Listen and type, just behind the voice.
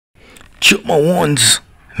Chioma warns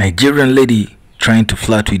Nigerian lady trying to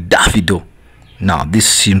flirt with Davido. Now this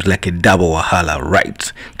seems like a double wahala,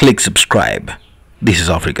 right? Click subscribe. This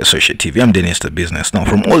is Africa Social TV. I'm Dennis the Business. Now,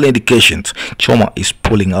 from all indications, Chioma is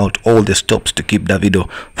pulling out all the stops to keep Davido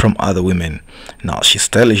from other women. Now, she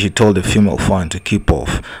told the female fan to keep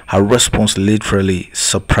off. Her response literally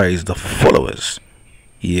surprised the followers.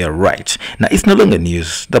 Yeah, right. Now, it's no longer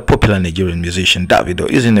news. The popular Nigerian musician Davido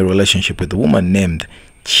is in a relationship with a woman named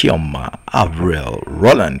Chioma Avril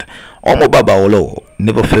Roland. Omo Babaolo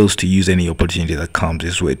never fails to use any opportunity that comes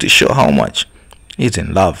his way to show how much he's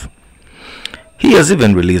in love. He has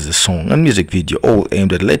even released a song and music video all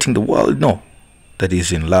aimed at letting the world know that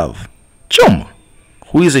he's in love. Chioma,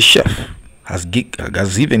 who is a chef,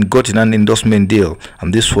 has even gotten an endorsement deal,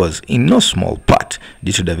 and this was in no small part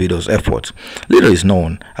due to Davido's efforts. Little is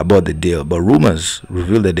known about the deal, but rumors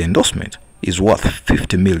reveal that the endorsement is worth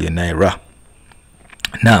 50 million naira.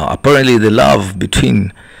 Now, apparently the love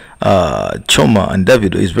between Chioma and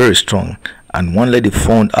Davido is very strong, and one lady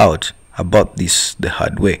found out about this the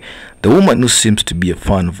hard way. The woman, who seems to be a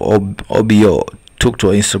fan of OBO, took to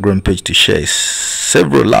her Instagram page to share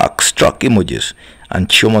several struck emojis, and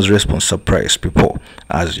Chioma's response surprised people,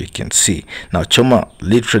 as you can see. Now, Chioma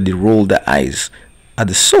literally rolled her eyes at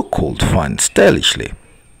the so-called fan stylishly,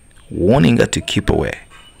 warning her to keep away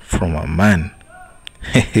from a man.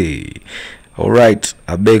 Hey, alright,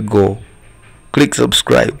 I beg go. Click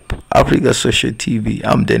subscribe. Africa Social TV.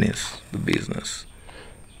 I'm Dennis the Business.